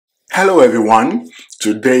Hello everyone,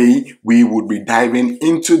 today we would be diving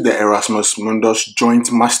into the Erasmus Mundus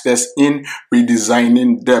Joint Masters in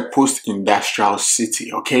Redesigning the Post-Industrial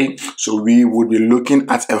City, okay? So we would be looking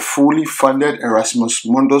at a fully funded Erasmus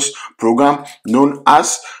Mundus program known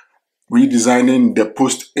as Redesigning the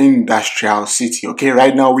Post-Industrial City. Okay,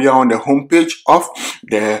 right now we are on the homepage of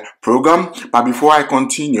the program, but before I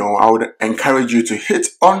continue, I would encourage you to hit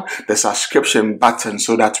on the subscription button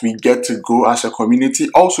so that we get to grow as a community.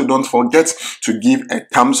 Also, don't forget to give a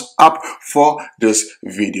thumbs up for this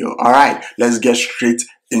video. All right, let's get straight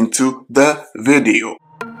into the video.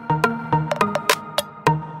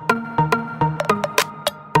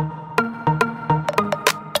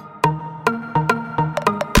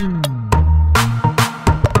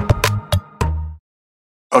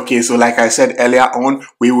 Okay, so like I said earlier on,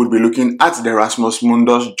 we would be looking at the Erasmus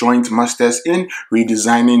Mundus Joint Masters in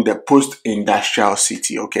Redesigning the Post-Industrial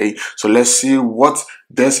City, okay? So let's see what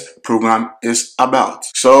this program is about.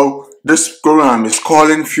 So this program is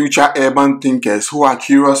calling future urban thinkers who are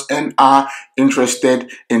curious and are interested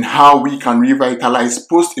in how we can revitalize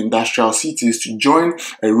post-industrial cities to join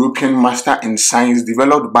a European Master in Science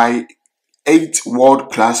developed by 8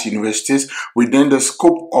 world-class universities within the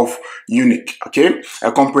scope of UNIC, okay?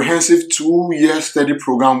 A comprehensive 2-year study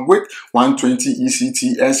program with 120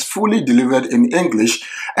 ECTS fully delivered in English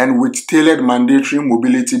and with tailored mandatory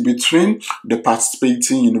mobility between the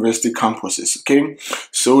participating university campuses, okay?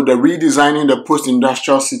 So the Redesigning the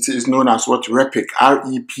Post-Industrial City is known as what? RePIC,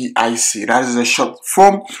 R-E-P-I-C. That is a short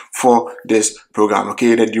form for this program,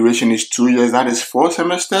 okay? The duration is 2 years, that is 4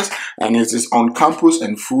 semesters, and it is on campus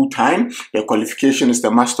and full-time. The qualification is the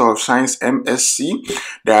Master of Science, MSc.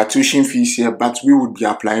 There are tuition fees here, but we would be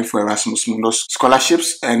applying for Erasmus Mundus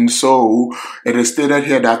scholarships. And so it is stated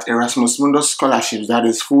here that Erasmus Mundus scholarships, that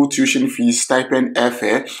is full tuition fees, stipend,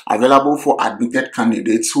 airfare, available for admitted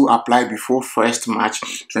candidates who apply before 1st March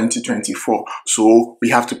 2024. So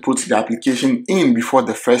we have to put the application in before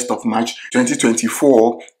the 1st of March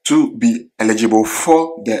 2024 to be eligible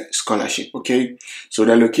for the scholarship, okay? So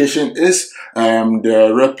the location is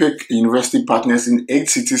the RePIC University partners in 8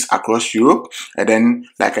 cities across Europe. And then,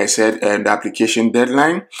 like I said, the application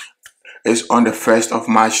deadline is on the 1st of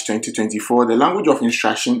March 2024. The language of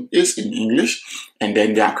instruction is in English, and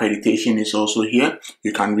then the accreditation is also here.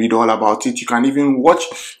 You can read all about it. You can even watch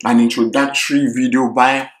an introductory video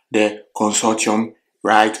by the consortium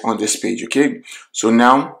right on this page, okay? So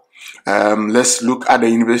now, let's look at the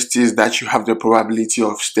universities that you have the probability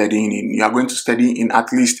of studying in. You are going to study in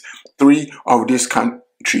at least 3 of these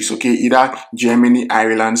countries, okay? Either Germany,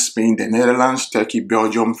 Ireland, Spain, the Netherlands, Turkey,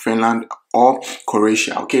 Belgium, Finland, or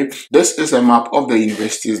Croatia, okay? This is a map of the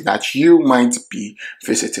universities that you might be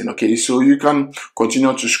visiting, okay? So you can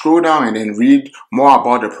continue to scroll down and then read more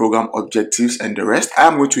about the program objectives and the rest. I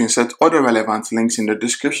am going to insert all the relevant links in the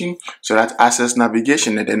description so that access,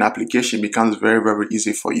 navigation, and then application becomes very, very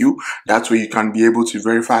easy for you. That way you can be able to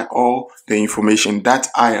verify all the information that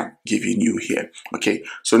I am giving you here, okay?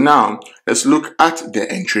 So now let's look at the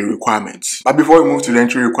entry requirements. But before we move to the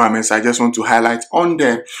entry requirements, I just want to highlight on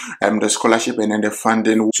the scholarship and then the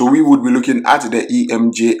funding. So we would be looking at the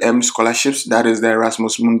EMJM scholarships, that is the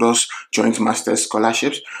Erasmus Mundus Joint Masters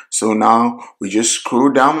scholarships. So now we just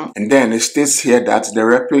scroll down, and then it states here that the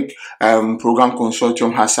RePIC program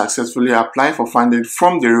consortium has successfully applied for funding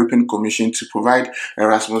from the European Commission to provide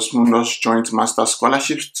Erasmus Mundus Joint Masters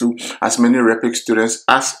scholarships to as many RePIC students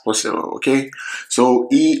as possible, okay? So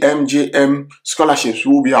EMJM scholarships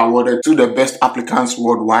will be awarded to the best applicants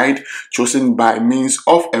worldwide, chosen by means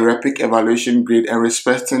of a RePIC evaluation grade and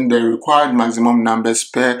respecting the required maximum numbers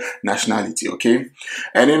per nationality, okay?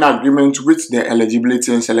 And in agreement with the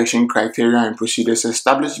eligibility and selection criteria and procedures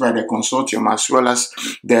established by the consortium, as well as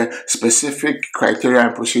the specific criteria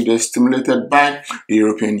and procedures stimulated by the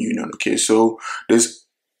European Union, okay? So this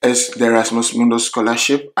is the Erasmus Mundus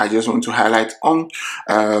Scholarship. I just want to highlight on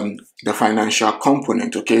the financial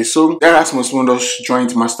component, okay? So the Erasmus Mundus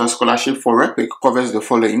Joint Master Scholarship for RePIC covers the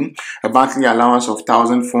following: a monthly allowance of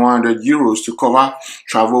 1,400 euros to cover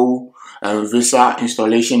travel, visa,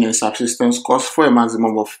 installation, and subsistence costs for a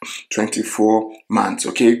maximum of 24 months,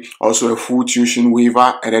 okay? Also a full tuition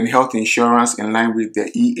waiver, and then health insurance in line with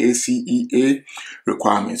the EACEA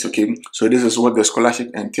requirements, okay? So this is what the scholarship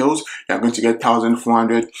entails. You are going to get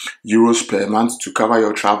 1,400 euros per month to cover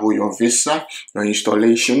your travel, your visa, your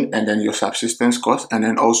installation, and then your subsistence costs. And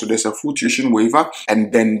then also there's a full tuition waiver,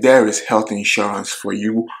 and then there is health insurance for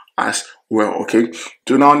you as well. Okay,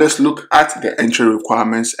 so now let's look at the entry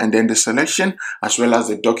requirements and then the selection, as well as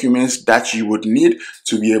the documents that you would need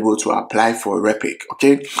to be able to apply for RePIC.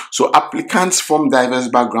 Okay, so applicants from diverse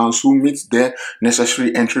backgrounds who meet the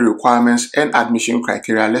necessary entry requirements and admission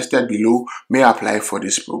criteria listed below may apply for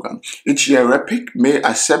this program. Each year, RePIC may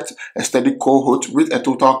accept a study cohort with a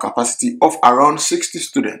total capacity of around 60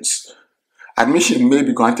 students. Admission may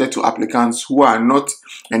be granted to applicants who are not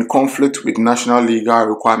in conflict with national legal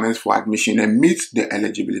requirements for admission and meet the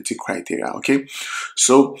eligibility criteria. Okay,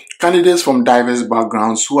 so candidates from diverse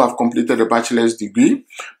backgrounds who have completed a bachelor's degree,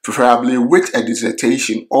 preferably with a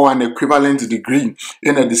dissertation or an equivalent degree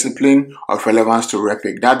in a discipline of relevance to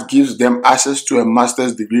RePIC, that gives them access to a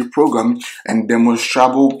master's degree program and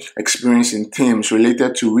demonstrable experience in themes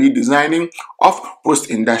related to redesigning of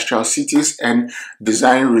post-industrial cities and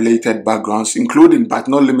design-related backgrounds, including but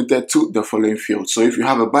not limited to the following fields. So if you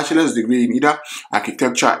have a bachelor's degree in either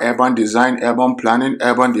architecture, urban design, urban planning,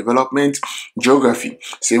 urban development, geography,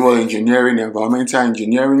 civil engineering, environmental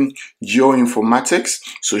engineering, geoinformatics,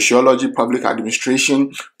 sociology, public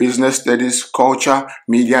administration, business studies, culture,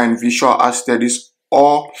 media and visual arts studies,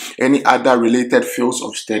 or any other related fields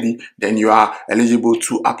of study, then you are eligible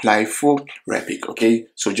to apply for RePIC. Okay,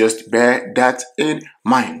 so just bear that in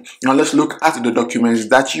mind. Now let's look at the documents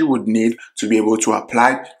that you would need to be able to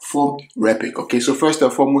apply for RePIC. Okay, so first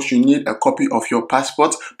and foremost, you need a copy of your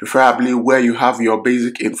passport, preferably where you have your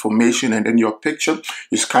basic information and then your picture.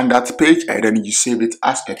 You scan that page and then you save it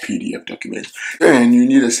as a PDF document. Then you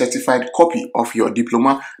need a certified copy of your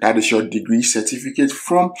diploma, that is your degree certificate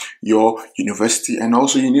from your university, and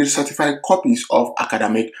also you need certified copies of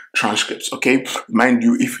academic transcripts. Okay, mind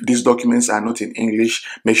you, if these documents are not in English,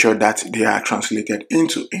 make sure that they are translated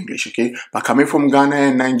into English. Okay, but coming from Ghana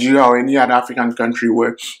and Nigeria or any other African country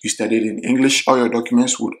where you studied in English, all your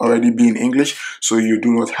documents would already be in English, so you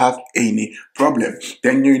do not have any problem.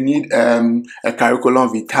 Then you need a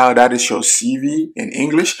curriculum vitae, that is your CV in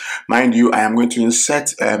English. Mind you, I am going to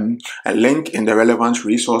insert a link in the relevant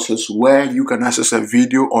resources where you can access a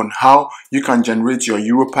video on how you can generate your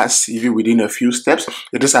Europass CV within a few steps.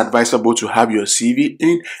 It is advisable to have your CV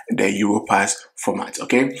in the Europass format.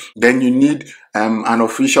 Okay, then you need an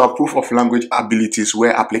official proof of language abilities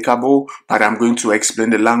where applicable, but I'm going to explain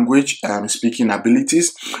the language speaking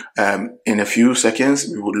abilities in a few seconds.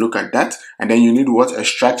 We will look at that. And then you need a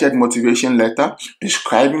structured motivation letter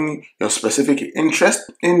describing your specific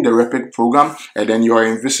interest in the RePIC program and then your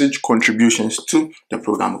envisaged contributions to the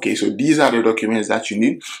program. Okay, so these are the documents that you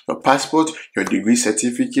need: your passport, your degree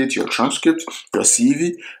certificate, your transcript, your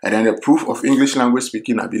CV, and then a proof of English language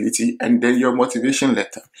speaking ability, and then your motivation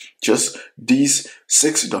letter. Just these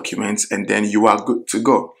 6 documents and then you are good to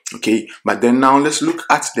go. Okay, but then now let's look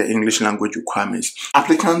at the English language requirements.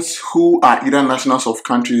 Applicants who are either nationals of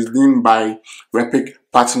countries deemed by RePIC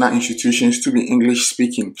partner institutions to be English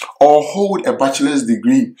speaking, or hold a bachelor's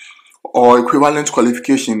degree or equivalent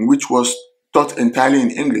qualification which was taught entirely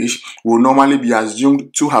in English, will normally be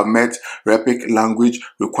assumed to have met RePIC language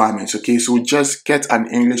requirements. Okay, so just get an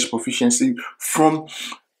English proficiency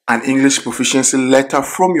letter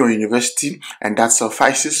from your university, and that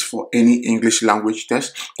suffices for any English language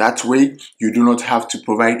test. That way you do not have to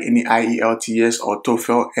provide any IELTS or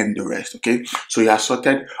TOEFL and the rest. Okay, so you are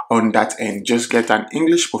sorted on that end. Just get an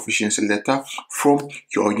English proficiency letter from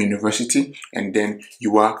your university and then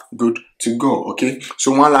you are good to go. Okay,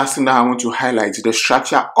 so one last thing that I want to highlight is the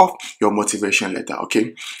structure of your motivation letter.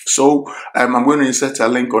 Okay, so I'm going to insert a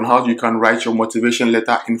link on how you can write your motivation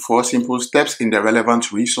letter in 4 simple steps in the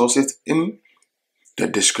relevant resources in the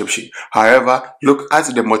description. However, look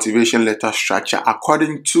at the motivation letter structure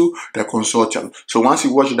according to the consortium. So once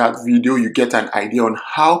you watch that video, you get an idea on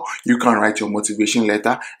how you can write your motivation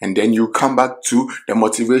letter, and then you come back to the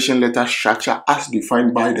motivation letter structure as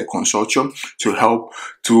defined by the consortium to help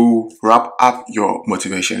to wrap up your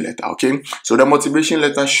motivation letter. Okay, so the motivation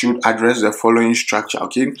letter should address the following structure.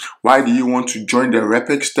 Okay, why do you want to join the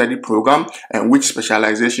RePIC study program, and which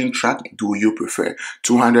specialization track do you prefer?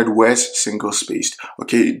 200 words, single spaced.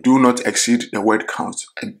 Okay, do not exceed the word count.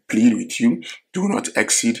 I plead with you, do not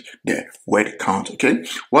exceed the word count. Okay,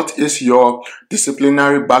 what is your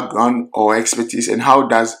disciplinary background or expertise, and how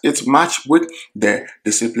does it match with the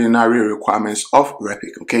disciplinary requirements of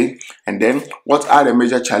RePIC? Okay, and then what are the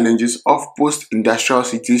major challenges of post-industrial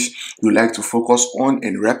cities you like to focus on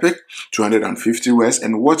in RePIC? 250 words.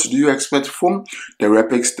 And what do you expect from the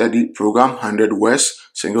RePIC study program? 100 words,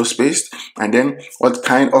 single spaced. And then what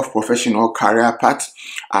kind of professional career path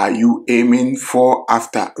are you aiming for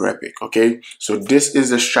after RePIC? Okay, So this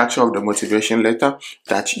is the structure of the motivation letter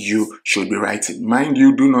that you should be writing. Mind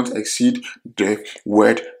you, do not exceed the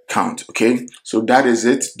word count. Okay, so that is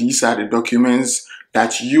it. These are the documents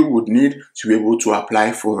that you would need to be able to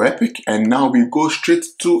apply for RePIC. And now we go straight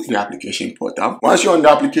to the application portal. Once you're on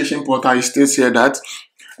the application portal, it states here that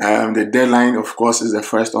the deadline, of course, is the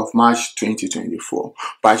 1st of March 2024,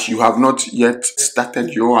 but you have not yet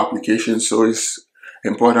started your application, so it's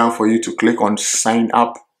important for you to click on sign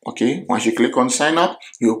up. Okay, once you click on sign up,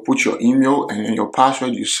 you'll put your email and then your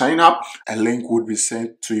password. You sign up, a link would be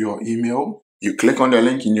sent to your email. You click on the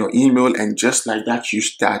link in your email, and just like that, you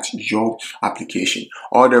start your application.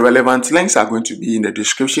 All the relevant links are going to be in the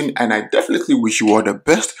description, and I definitely wish you all the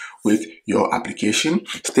best with your application.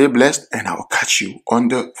 Stay blessed, and I'll catch you on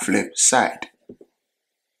the flip side.